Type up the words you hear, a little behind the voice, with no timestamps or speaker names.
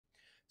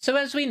So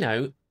as we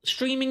know,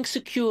 streaming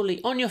securely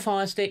on your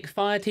Fire Stick,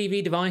 Fire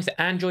TV device,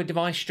 Android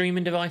device,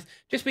 streaming device,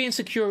 just being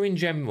secure in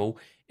general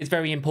is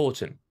very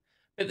important.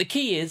 But the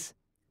key is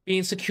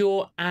being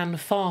secure and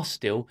fast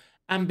still,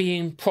 and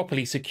being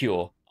properly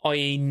secure,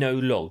 i.e. no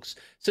logs.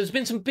 So there's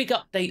been some big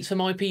updates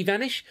from IP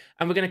Vanish,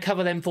 and we're going to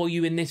cover them for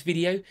you in this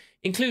video,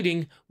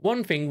 including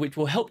one thing which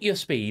will help your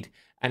speed,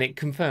 and it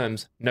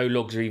confirms no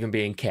logs are even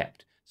being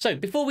kept. So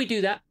before we do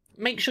that,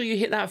 make sure you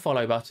hit that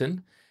follow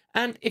button.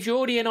 And if you're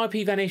already an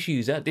IP Vanish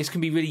user, this can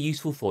be really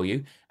useful for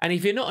you. And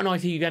if you're not an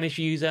IP Vanish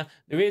user,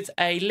 there is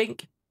a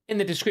link in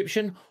the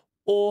description,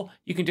 or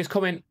you can just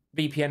comment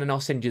VPN and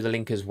I'll send you the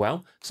link as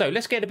well. So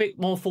let's get a bit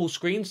more full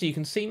screen so you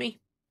can see me,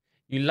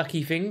 you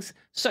lucky things.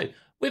 So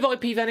with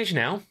IP Vanish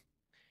now,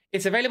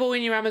 it's available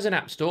in your Amazon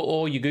App Store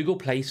or your Google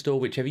Play Store,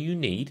 whichever you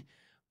need.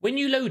 When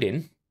you load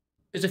in,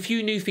 there's a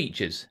few new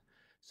features.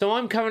 So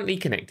I'm currently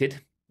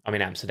connected. I'm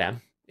in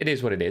Amsterdam. It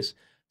is what it is.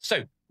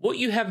 So what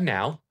you have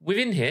now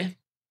within here,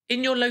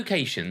 in your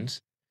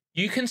locations,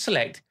 you can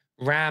select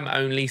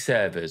RAM-only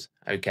servers,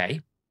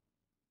 okay?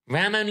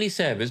 RAM-only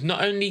servers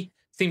not only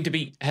seem to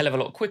be a hell of a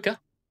lot quicker,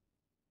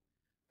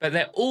 but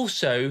they're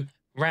also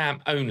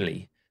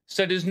RAM-only.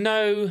 So there's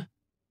no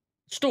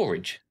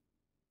storage.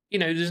 You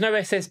know, there's no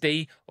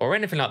SSD or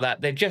anything like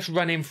that. They're just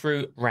running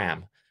through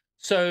RAM.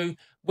 So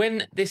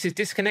when this is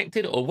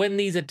disconnected or when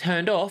these are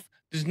turned off,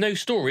 there's no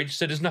storage,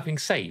 so there's nothing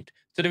saved.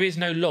 So there is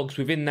no logs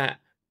within that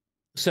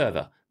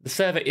server. The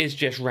server is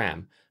just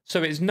RAM. So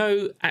there's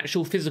no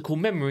actual physical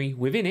memory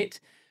within it.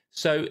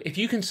 So if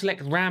you can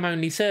select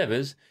RAM-only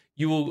servers,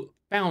 you will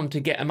bound to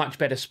get a much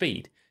better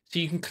speed. So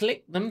you can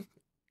click them,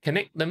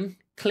 connect them,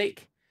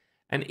 click,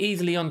 and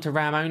easily onto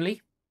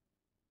RAM-only.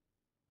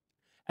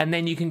 And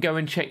then you can go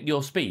and check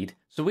your speed.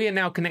 So we are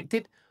now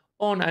connected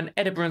on an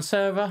Edinburgh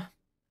server,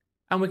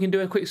 and we can do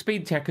a quick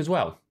speed check as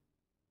well.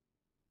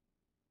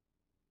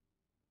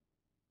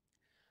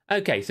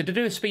 Okay, so to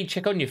do a speed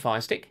check on your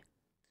Fire Stick,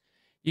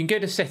 you can go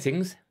to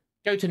Settings,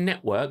 go to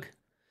Network.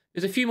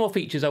 There's a few more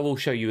features I will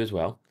show you as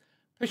well.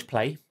 Push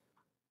play,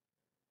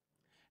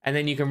 and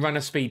then you can run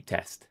a speed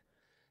test.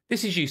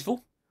 This is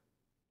useful.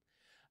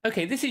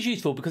 Okay, this is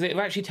useful because it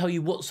will actually tell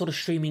you what sort of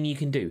streaming you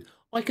can do.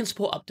 I can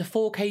support up to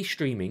 4K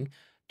streaming,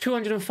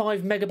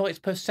 205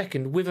 megabytes per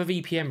second with a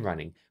VPN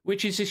running,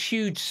 which is a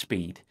huge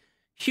speed.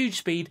 Huge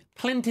speed,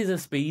 plenty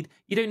of speed.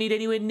 You don't need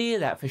anywhere near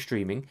that for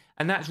streaming,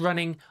 and that's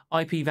running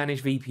IP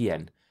Vanish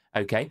VPN.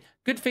 Okay,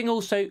 good thing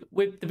also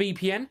with the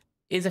VPN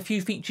is a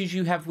few features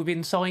you have within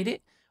inside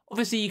it.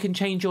 Obviously, you can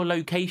change your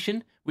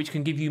location, which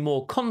can give you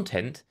more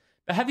content.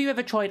 But have you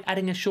ever tried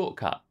adding a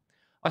shortcut?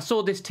 I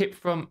saw this tip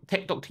from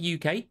Tech Doctor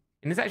UK,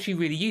 and it's actually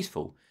really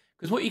useful.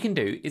 Because what you can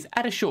do is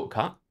add a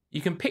shortcut.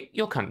 You can pick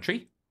your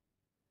country.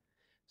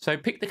 So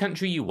pick the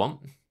country you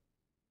want.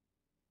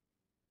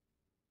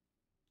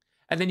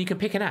 And then you can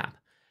pick an app.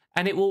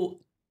 And it will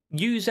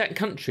use that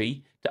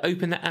country to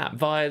open the app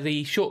via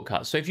the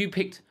shortcut. So if you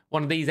picked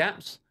one of these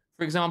apps,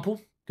 for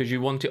example, because you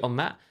want it on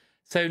that.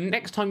 So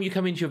next time you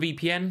come into your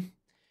VPN,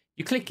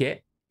 you click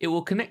it, it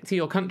will connect to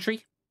your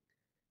country.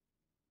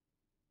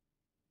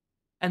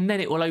 And then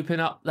it will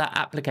open up that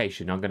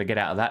application. I'm going to get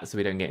out of that so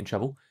we don't get in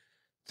trouble.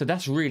 So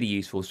that's really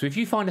useful. So if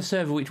you find a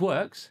server which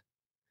works,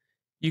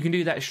 you can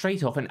do that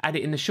straight off and add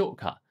it in the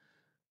shortcut.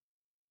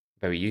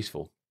 Very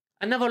useful.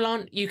 Another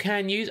one you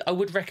can use, I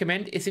would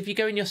recommend, is if you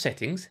go in your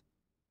settings.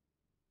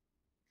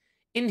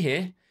 In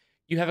here,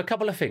 you have a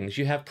couple of things.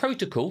 You have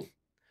protocol.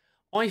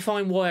 I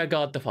find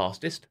WireGuard the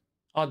fastest.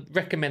 I'd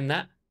recommend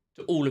that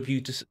to all of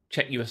you to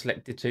check you are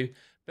selected to.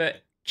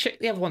 But check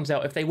the other ones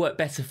out if they work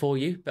better for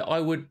you. But I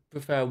would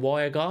prefer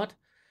WireGuard.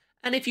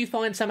 And if you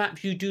find some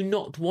apps you do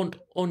not want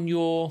on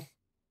your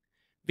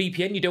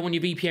VPN, you don't want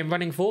your VPN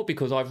running for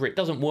because either it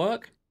doesn't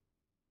work,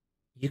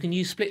 you can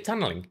use split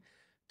tunneling.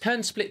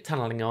 Turn split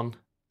tunneling on.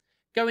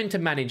 Go into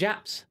Manage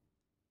Apps.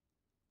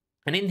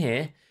 And in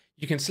here,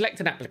 you can select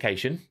an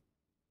application.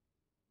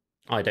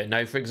 I don't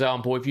know, for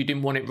example, if you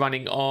didn't want it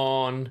running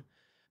on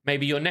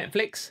maybe your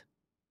Netflix,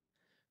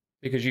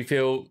 because you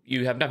feel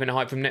you have nothing to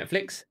hide from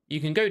Netflix,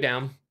 you can go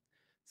down,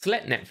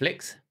 select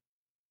Netflix,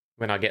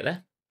 when I get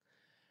there,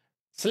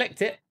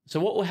 select it. So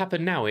what will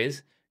happen now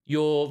is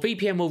your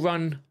VPN will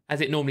run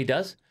as it normally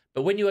does,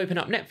 but when you open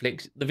up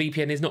Netflix, the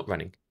VPN is not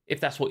running,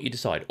 if that's what you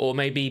decide. Or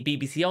maybe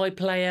BBC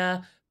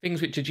iPlayer,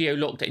 things which are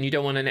geo-locked and you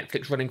don't want a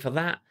Netflix running for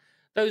that.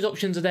 Those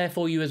options are there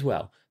for you as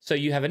well. So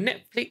you have a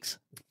Netflix,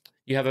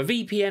 you have a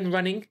VPN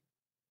running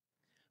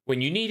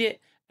when you need it,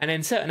 and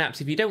then certain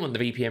apps, if you don't want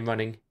the VPN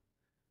running,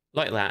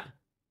 like that,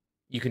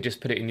 you can just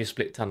put it in your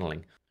split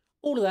tunneling.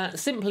 All of that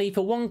simply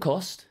for one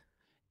cost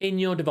in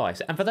your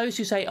device. And for those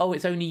who say, oh,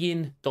 it's only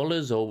in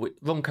dollars or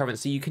wrong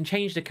currency, you can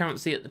change the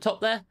currency at the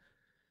top there.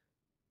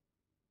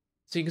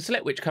 So you can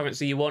select which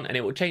currency you want and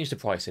it will change the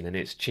pricing and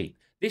it's cheap.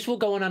 This will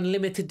go on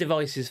unlimited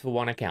devices for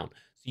one account.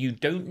 So you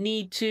don't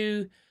need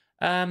to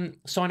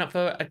sign up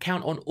for an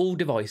account on all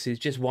devices,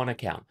 just one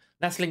account.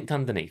 That's linked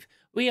underneath.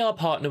 We are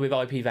partnered with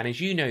IP Vanish,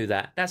 you know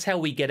that. That's how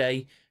we get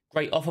a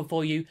great offer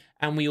for you,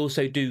 and we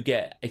also do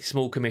get a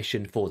small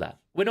commission for that.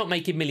 We're not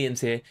making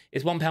millions here.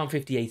 It's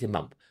 £1.58 a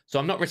month. So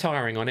I'm not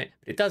retiring on it,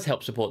 but it does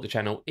help support the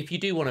channel. If you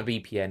do want a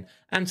VPN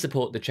and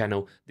support the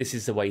channel, this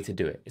is the way to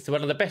do it. It's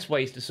one of the best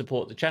ways to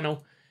support the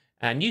channel.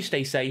 And you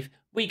stay safe.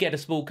 We get a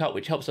small cut,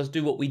 which helps us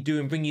do what we do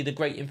and bring you the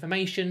great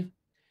information.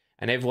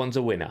 And everyone's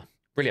a winner.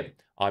 Brilliant.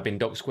 I've been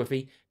Doc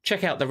Squiffy.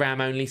 Check out the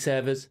RAM-only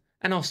servers,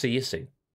 and I'll see you soon.